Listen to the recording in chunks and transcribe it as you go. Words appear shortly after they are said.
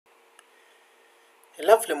A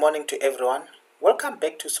lovely morning to everyone. Welcome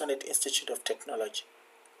back to Sonnet Institute of Technology.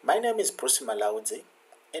 My name is Bruce Malaudzi,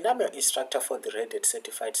 and I'm your instructor for the Red Hat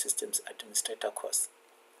Certified Systems Administrator course.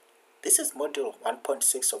 This is module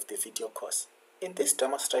 1.6 of the video course. In this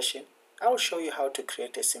demonstration, I will show you how to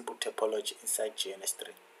create a simple topology inside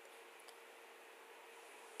GNS3.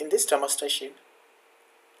 In this demonstration,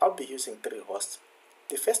 I'll be using 3 hosts.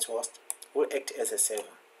 The first host will act as a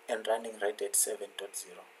server and running Red Hat 7.0.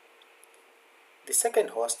 The second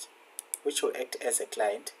host, which will act as a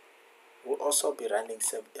client, will also be running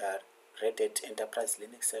Red Hat Enterprise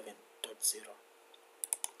Linux 7.0.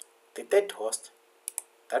 The third host,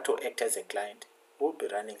 that will act as a client, will be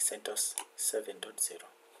running CentOS 7.0.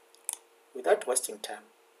 Without wasting time,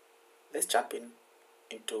 let's jump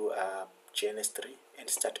into GNS3 and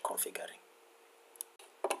start configuring.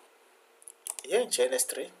 Here in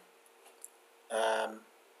GNS3,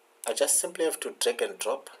 I just simply have to drag and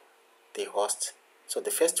drop the host. So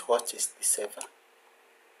the first host is the server,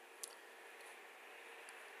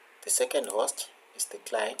 the second host is the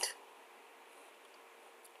client,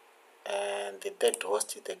 and the third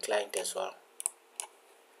host is the client as well.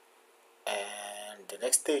 And the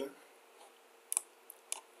next thing,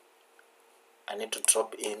 I need to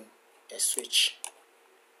drop in a switch.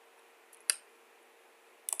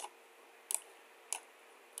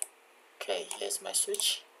 Okay, here's my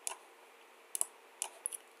switch.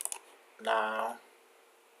 Now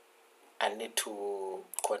I need to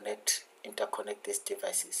interconnect these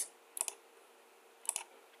devices.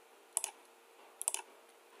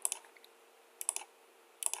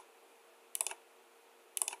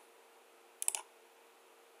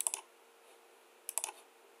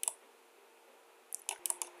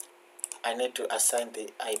 I need to assign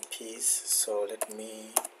the IPs, so let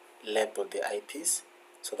me label the IPs.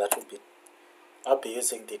 So that will be, I'll be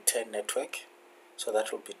using the 10 network, so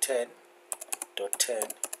that will be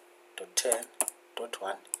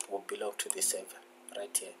 10.10.10.1 will belong to the server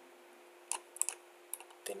right here.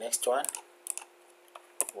 The next one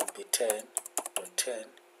will be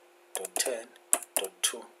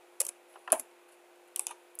 10.10.10.2.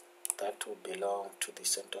 That will belong to the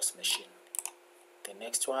CentOS machine. The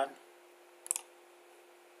next one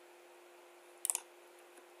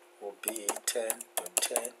will be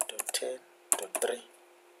 10.10.10.3.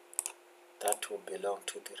 That will belong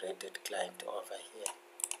to the Red Hat client over here.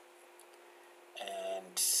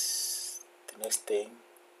 And the next thing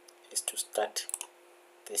is to start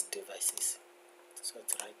these devices. So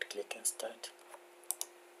it's right click and start,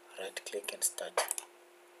 right click and start.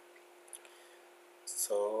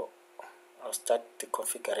 So I'll start the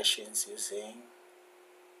configurations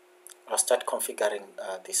I'll start configuring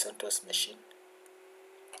the CentOS machine.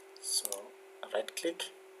 So right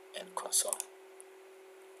click and console.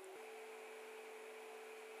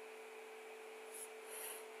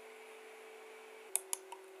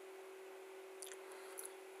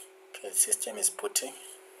 Okay, the system is booting.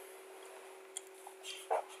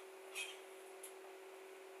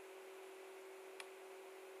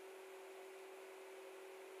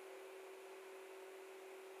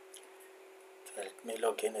 Okay, let me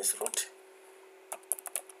log in as root.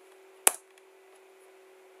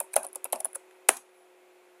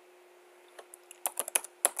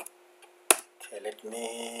 Okay, let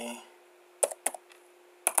me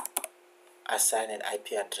assign an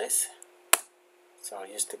IP address. So I'll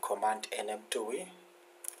use the command nm2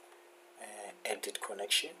 edit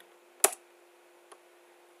connection,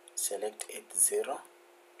 select 80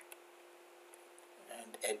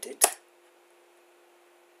 and edit,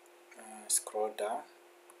 scroll down,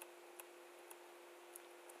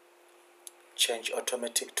 change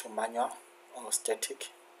automatic to manual or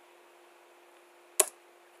static,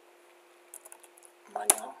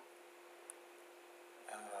 manual,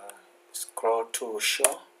 scroll to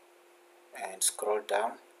show and scroll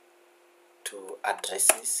down to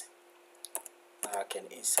addresses. Now I can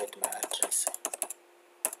insert my address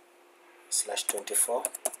 /24,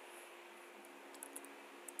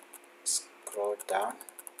 scroll down.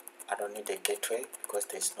 I don't need a gateway because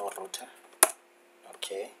there's no router.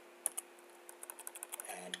 Okay,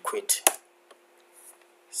 and quit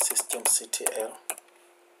systemctl,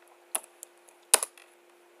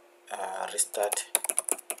 restart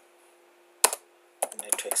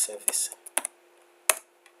network service.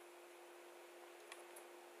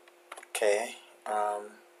 Okay,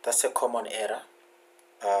 that's a common error.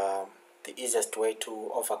 The easiest way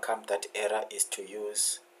to overcome that error is to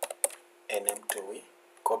use nm2.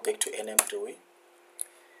 Go back to nm2,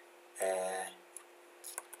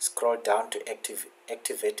 scroll down to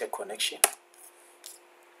activate a connection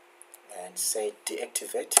and say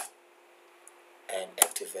deactivate and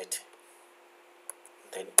activate.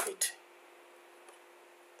 then quit.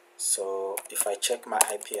 So if I check my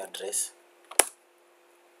IP address,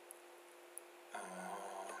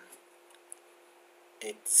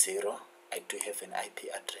 80, I do have an IP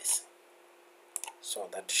address, so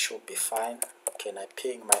that should be fine. Can I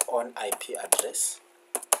ping my own IP address?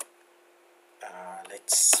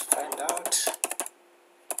 Let's find out.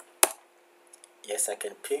 Yes, I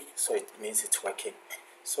can ping, so it means it's working.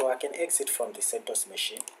 So I can exit from the CentOS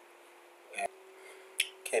machine.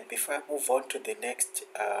 Okay, before I move on to the next,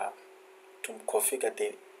 to configure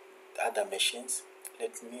the other machines,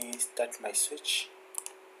 let me start my switch.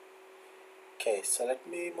 Okay, so let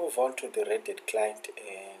me move on to the Red Hat client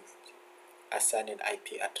and assign an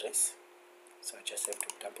IP address. So I just have to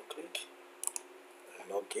double click,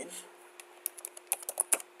 log in.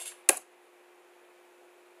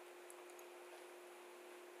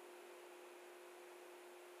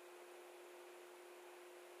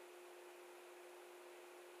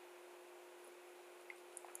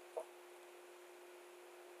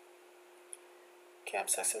 Okay, I'm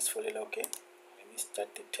successfully logged in. Let me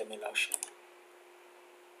start the terminal shell.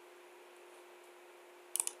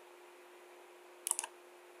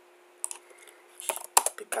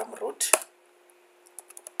 Become root.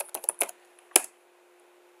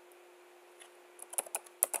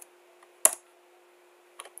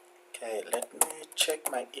 Okay, let me check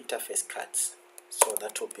my interface cards. So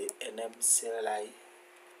that will be NMCLI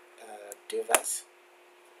device.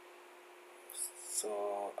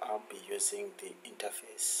 So I'll be using the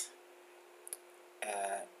interface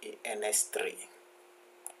GNS3.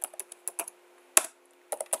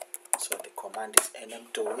 So the command is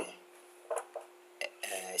nm2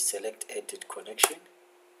 select edit connection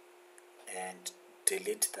and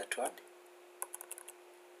delete that one.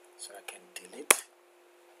 So I can delete.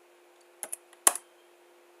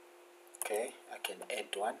 Okay, I can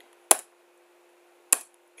add one.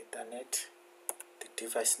 Ethernet. The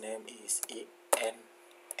device name is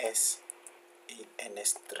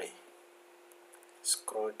GNS3.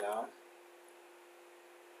 Scroll down,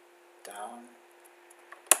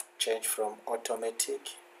 change from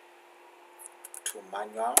automatic to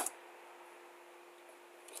manual.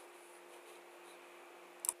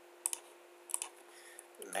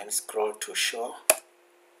 And then scroll to show,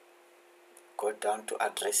 go down to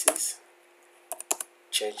addresses,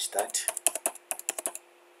 change that,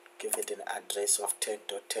 give it an address of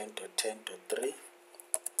 10.10.10.3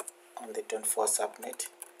 on the 24 subnet.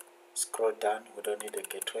 Scroll down, we don't need a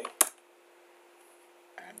gateway,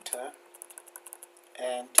 enter,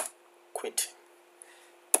 and quit.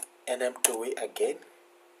 NM2 again,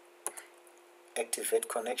 activate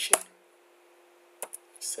connection,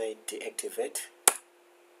 say deactivate,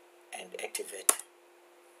 and activate,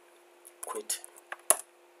 quit.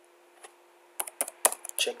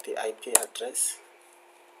 Check the IP address.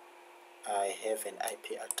 I have an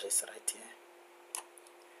IP address right here.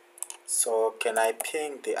 So can I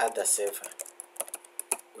ping the other server,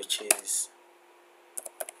 which is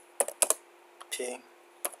ping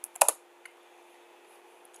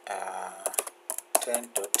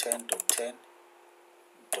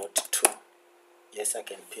 10.10.10.2. Yes, I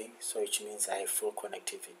can ping, so which means I have full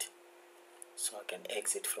connectivity. So I can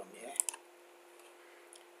exit from here.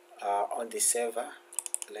 On the server,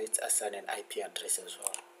 let's assign an IP address as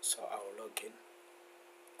well. So I will log in.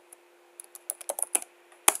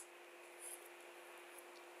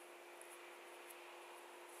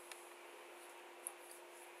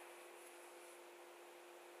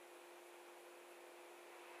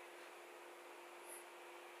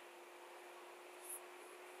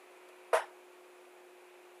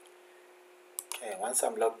 Okay, once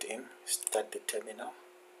I'm logged in, start the terminal.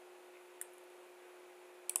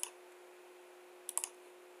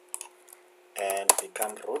 And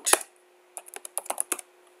become root.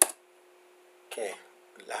 Okay,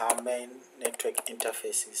 how many network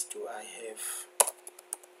interfaces do I have?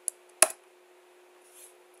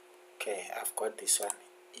 Okay, I've got this one,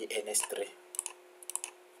 GNS3.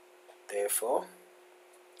 Therefore,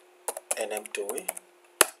 NM2,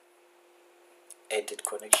 edit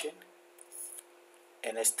connection,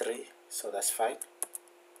 NS3, so that's fine.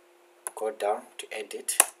 Go down to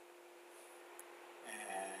edit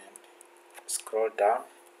and scroll down,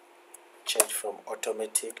 change from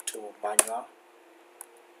automatic to manual,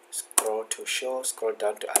 scroll to show, scroll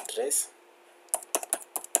down to address.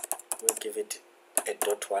 We'll give it a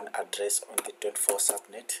 .1 address on the .4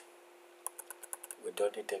 subnet. We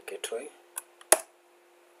don't need a gateway.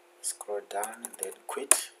 Scroll down and then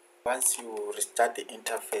quit. Once you restart the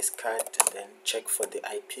interface card, and then check for the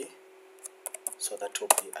IP. So that will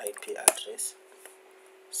be IP address.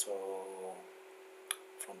 So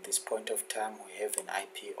From this point of time, we have an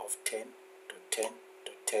IP of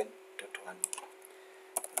 10.10.10.1.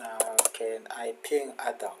 Now, can I ping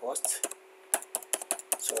other hosts?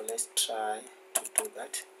 So let's try to do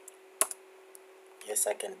that. Yes,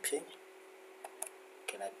 I can ping.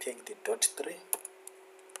 Can I ping the .3?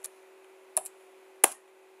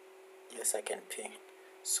 Yes, I can ping.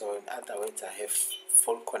 So in other words, I have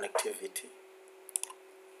full connectivity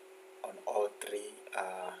on all three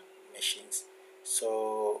machines.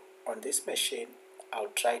 So on this machine,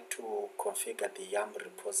 I'll try to configure the YAM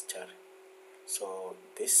repository. So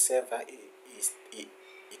this server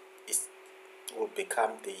will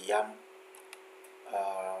become the YAM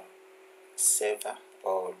server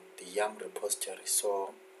or the YAM repository.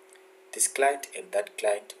 So this client and that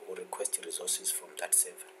client will request resources from that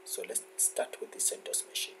server. So let's start with the CentOS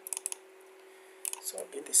machine. So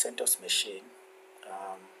in the CentOS machine,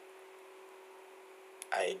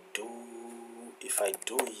 if I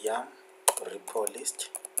do YAM repo list,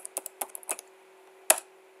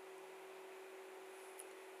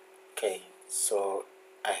 okay, so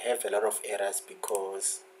I have a lot of errors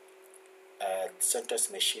because CentOS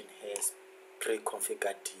machine has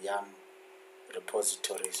pre-configured YAM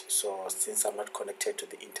repositories. So since I'm not connected to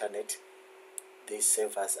the internet, these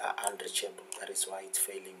servers are unreachable. That is why it's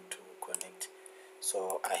failing to connect.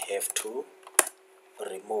 So I have to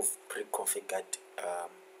remove pre-configured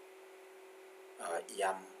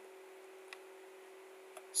YAM.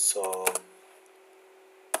 So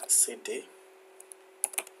cd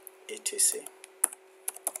etc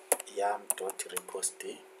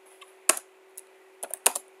yam.repos.d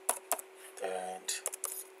and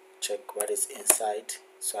check what is inside.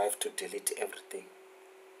 So I have to delete everything.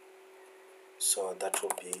 So that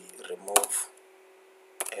will be remove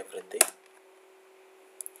everything,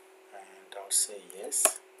 and I'll say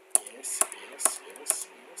yes, yes, yes, yes,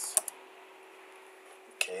 yes.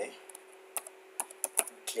 Okay,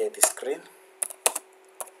 clear the screen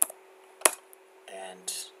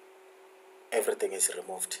and everything is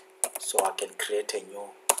removed. So I can create a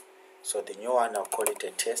new, so the new one, I'll call it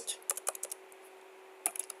a test.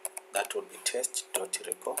 That will be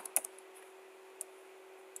test.repo.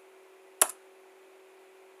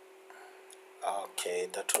 Okay,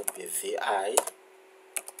 that will be vi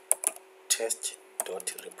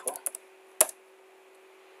test.repo.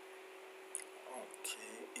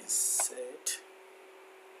 Okay, insert.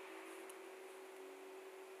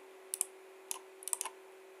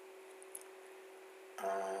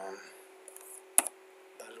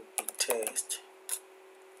 That will be test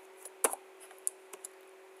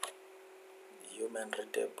human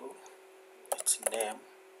readable. Its name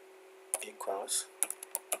equals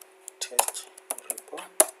test repo.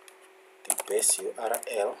 The base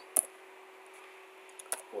URL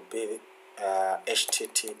will be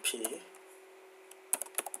HTTP,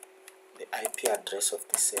 the IP address of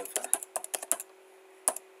the server,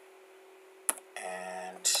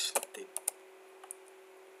 and the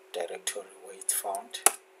directory where it's found.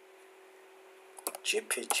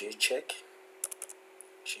 GPG check,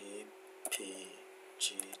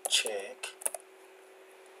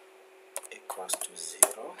 equals to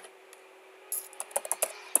 0,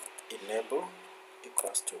 enable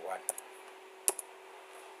equals to 1.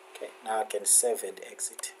 Okay, now I can save and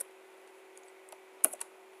exit.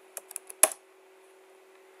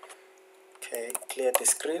 Okay, clear the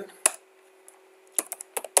screen.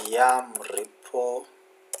 YAM repo,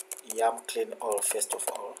 YAM clean all first of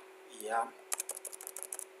all. YAM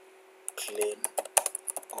clean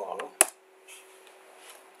all.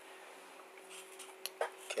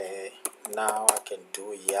 Okay, now I can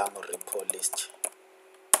do YAM repo list.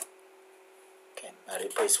 Okay, my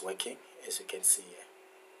repo is working, as you can see here.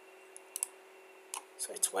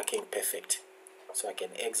 So it's working perfect. So I can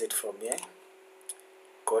exit from here,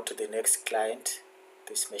 go to the next client,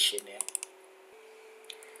 this machine here.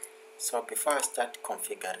 So before I start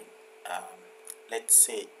configuring, let's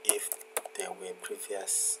see if there were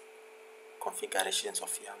previous configurations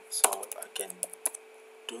of YAM. So I can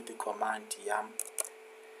do the command YAM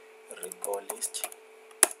repo list.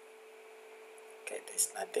 Okay, there's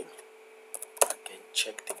nothing. I can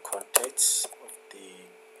check the contents of the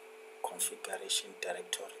configuration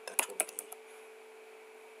directory. That will be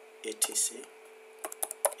etc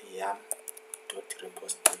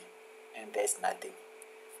yam.repos.d, and there's nothing.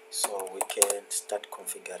 So we can start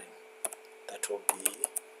configuring. That will be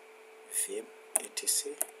vim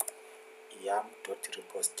etc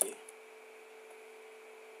yam.repos.d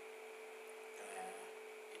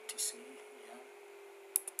etc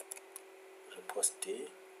yam.repos.d,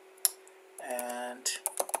 and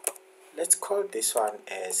let's call this one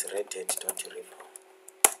as redhead.repo.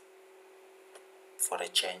 for a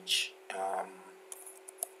change.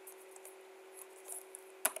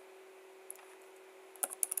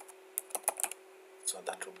 So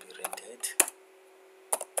that will be red hat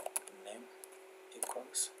name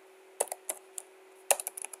equals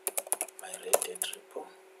my red hat repo,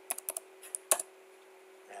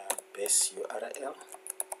 base URL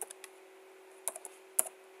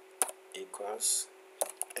equals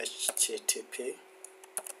HTTP,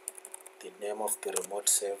 the name of the remote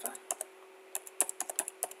server,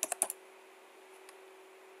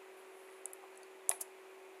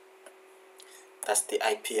 that's the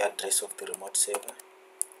IP address of the remote server,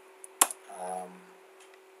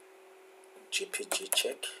 GPG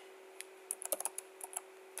check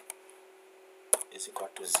is equal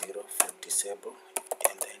to 0 for disable,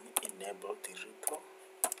 and then enable the repo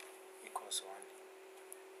equals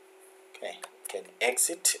 1. Okay, can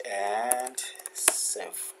exit and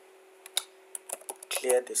save.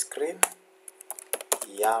 Clear the screen,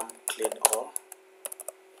 yum clean all,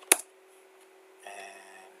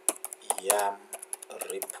 and yum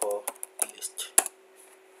repo list.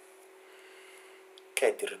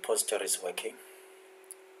 Okay, the repository is working,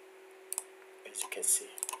 as you can see.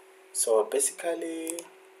 So basically,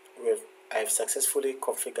 I've successfully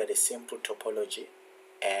configured a simple topology,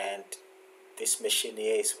 and this machine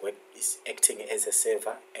here is acting as a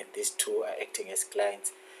server, and these two are acting as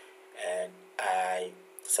clients, and I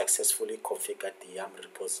successfully configured the YAM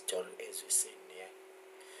repository as we see here.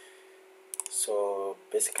 So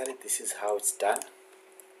basically this is how it's done,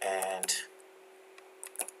 and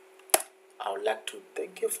I would like to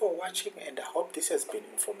thank you for watching, and I hope this has been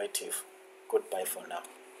informative. Goodbye for now.